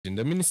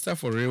The Minister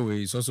for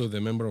Railway is also the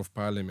Member of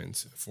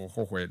Parliament for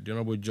Hohoe, the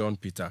Honorable John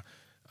Peter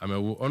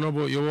Amewu.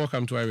 Honorable, you're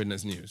welcome to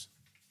Eyewitness News.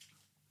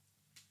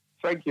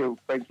 Thank you.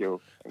 And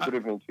good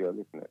evening to your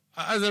listeners.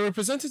 As a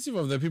representative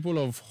of the people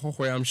of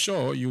Hohoe, I'm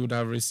sure you would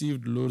have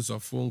received loads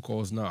of phone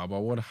calls now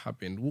about what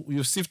happened.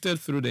 You sifted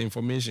through the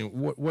information.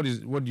 What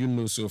do you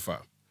know so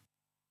far?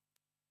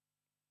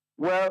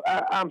 Well,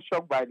 I'm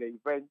shocked by the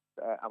events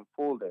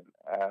unfolding.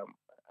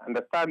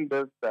 Understand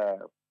this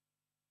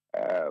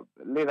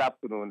late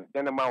afternoon, a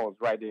gentleman was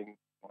riding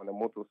on a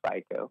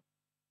motorcycle,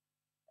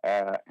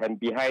 and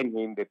behind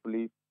him, the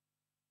police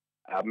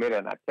made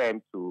an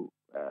attempt to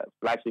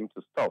flash him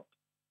to stop.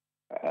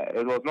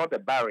 It was not a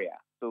barrier,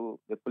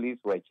 so the police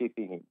were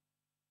chasing him.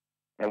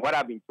 And what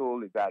I've been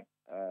told is that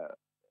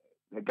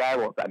the guy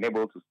was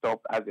unable to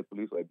stop as the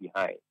police were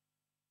behind.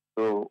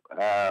 So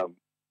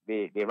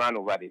they ran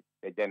over the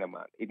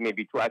gentleman. It may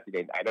be true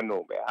accident. I don't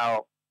know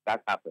how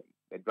that happened.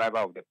 The driver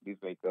of the police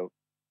vehicle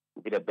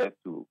did the best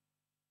to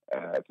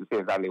say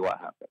exactly what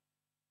happened.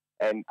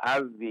 And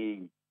as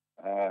the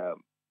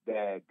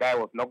guy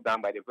was knocked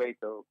down by the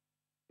vehicle,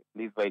 the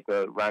police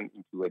vehicle ran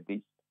into a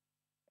ditch,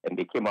 and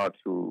they came out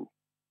to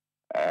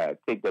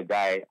take the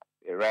guy.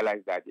 They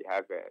realized that he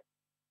has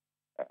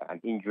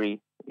an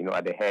injury,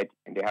 at the head,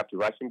 and they have to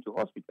rush him to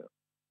hospital.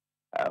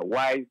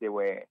 While they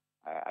were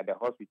at the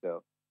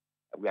hospital,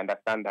 we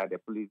understand that the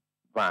police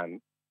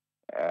van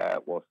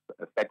was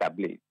set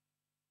ablaze.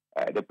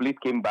 The police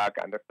came back,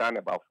 understand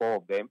about 4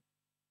 of them,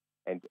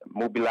 and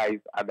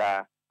mobilized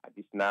other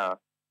additional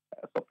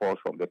support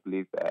from the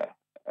police, the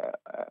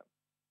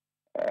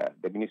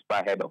municipal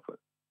head office,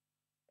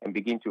 and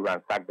begin to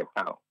ransack the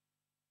town.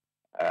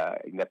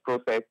 In the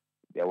process,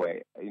 there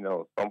were,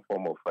 some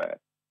form of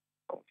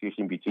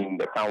confusion between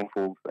the town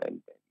folks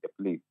and the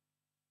police,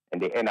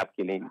 and they end up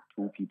killing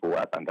 2 people.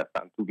 As I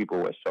understand, 2 people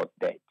were shot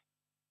dead.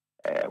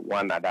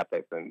 One other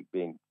person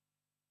being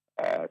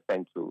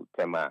sent to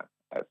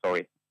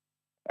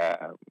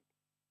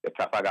the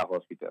Trafalgar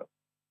Hospital.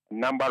 A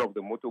number of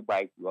the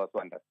motorbikes, we also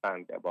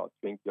understand about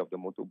 20 of the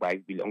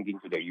motorbikes belonging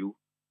to the youth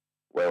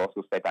were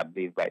also set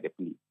ablaze by the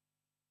police.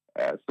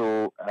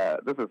 So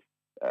this is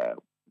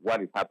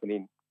what is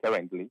happening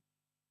currently.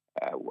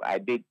 I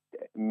did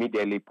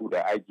immediately put the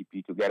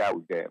IGP together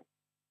with the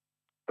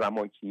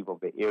Paramount Chief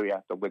of the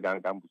area,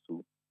 Togbegan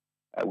Gambusu,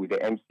 with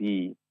the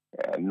MC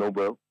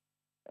Noble,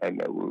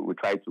 and we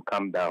try to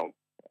calm down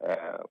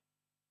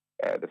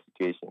the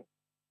situation.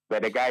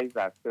 But the guys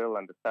are still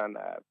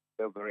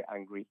still very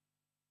angry.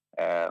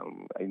 I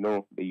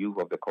know the youth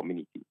of the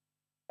community.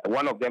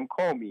 One of them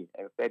called me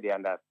and said they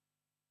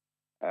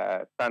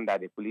understand that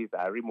the police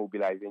are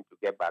remobilizing to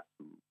get back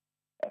to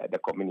the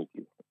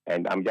community.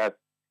 And I'm just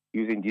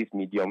using this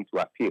medium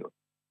to appeal.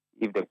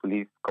 If the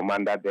police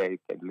commander there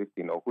can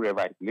listen, or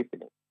whoever is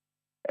listening,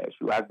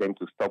 should ask them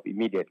to stop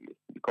immediately,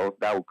 because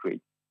that will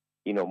create,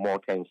 more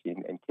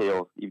tension and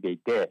chaos if they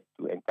dare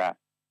to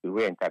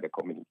re-enter the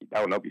community.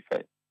 That will not be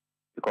fair,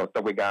 because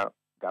Togbegan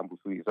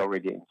Gambusu is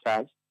already in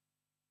charge.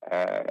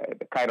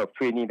 The kind of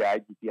training the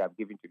IGP have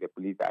given to the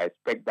police, I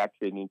expect that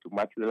training to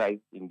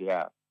materialize in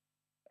their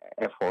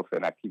efforts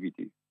and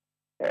activities.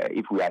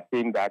 If we are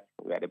saying that,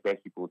 we are the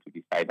best people to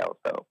decide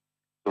ourselves.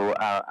 So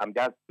I'm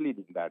just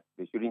pleading that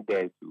they shouldn't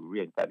dare to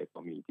re-enter the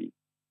community,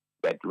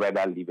 but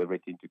rather leave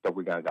everything to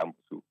Togbegan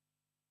Gambusu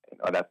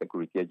and other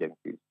security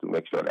agencies to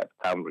make sure that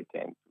calm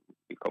returns to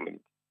the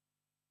community.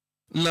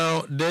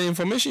 Now, the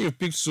information you've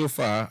picked so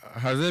far,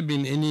 has there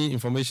been any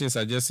information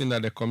suggesting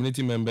that the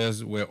community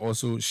members were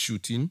also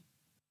shooting?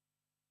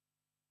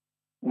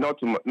 Not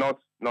to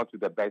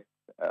the best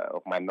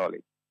of my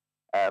knowledge.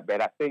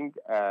 But I think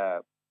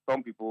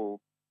some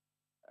people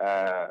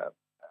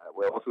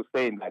were also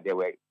saying that there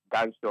were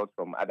gunshots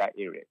from other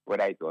areas,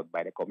 whether it was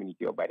by the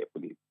community or by the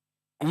police.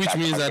 Which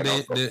means that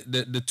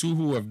the 2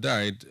 who have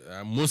died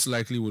most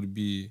likely would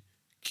be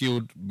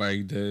killed by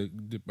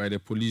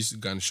the police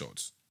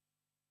gunshots.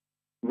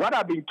 What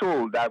I've been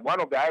told, that one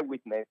of the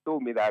eyewitnesses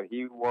told me that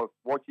he was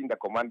watching the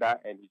commander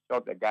and he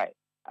shot the guy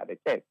at the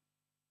chest.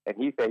 And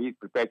he said he's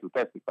prepared to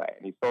testify,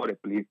 and he saw the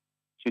police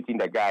shooting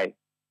the guy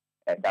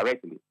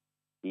directly.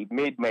 He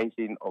made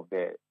mention of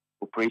the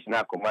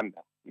operational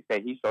commander. He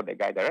said he shot the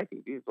guy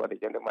directly. This is what the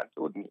gentleman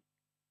told me.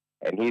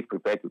 And he's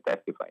prepared to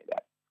testify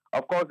that.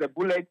 Of course, the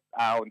bullets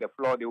are on the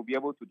floor. They will be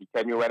able to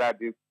determine whether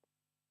these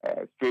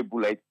stray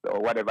bullets or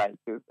whatever it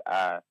is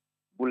are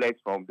bullets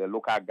from the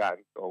local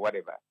guns or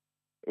whatever.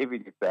 If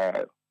it is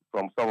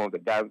from some of the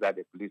guns that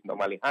the police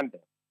normally handle,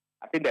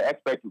 I think the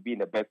experts will be in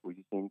the best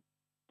position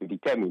to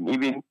determine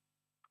even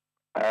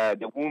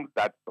the wounds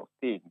that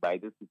sustained by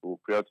these people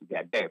prior to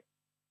their death.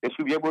 They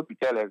should be able to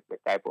tell us the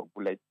type of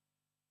bullets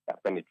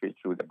that penetrate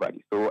through the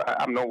body. So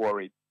I'm not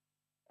worried.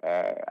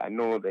 I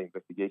know the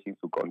investigations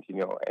will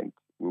continue, and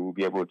we will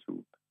be able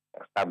to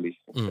establish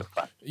the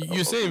fact.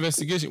 You say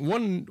investigation.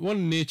 What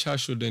nature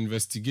should the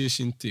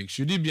investigation take?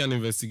 Should it be an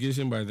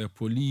investigation by the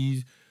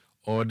police,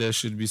 or there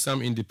should be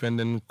some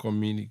independent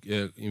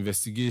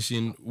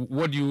investigation?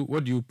 What do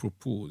you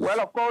propose?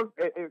 Well, of course,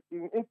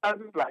 in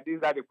instances like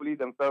this that the police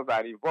themselves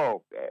are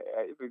involved,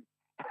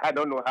 I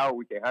don't know how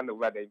we can hand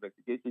over the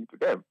investigation to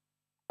them.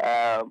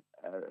 I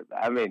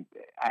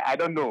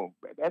don't know.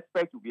 But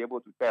expect to be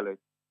able to tell us.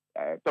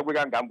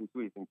 Togogan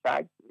Gambusu is in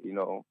charge.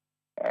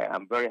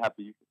 I'm very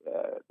happy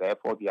the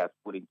effort he has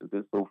put into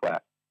this so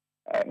far.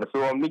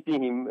 So on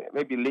meeting him,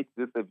 maybe late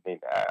this evening,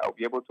 I'll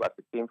be able to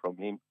ascertain from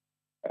him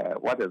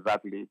what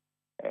exactly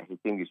he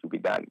thinks should be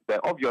done.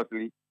 But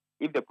obviously,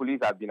 if the police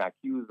have been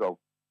accused of,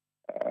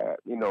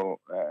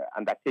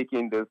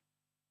 undertaking this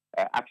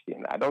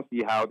action, I don't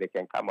see how they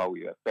can come out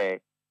with a fair,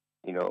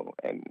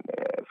 and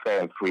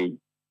fair and free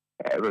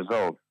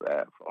result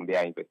from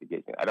their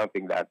investigation. I don't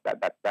think that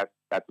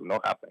will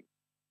not happen.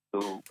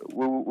 So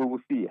we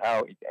will see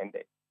how it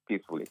ended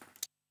peacefully.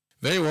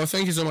 Very well.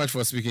 Thank you so much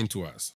for speaking to us.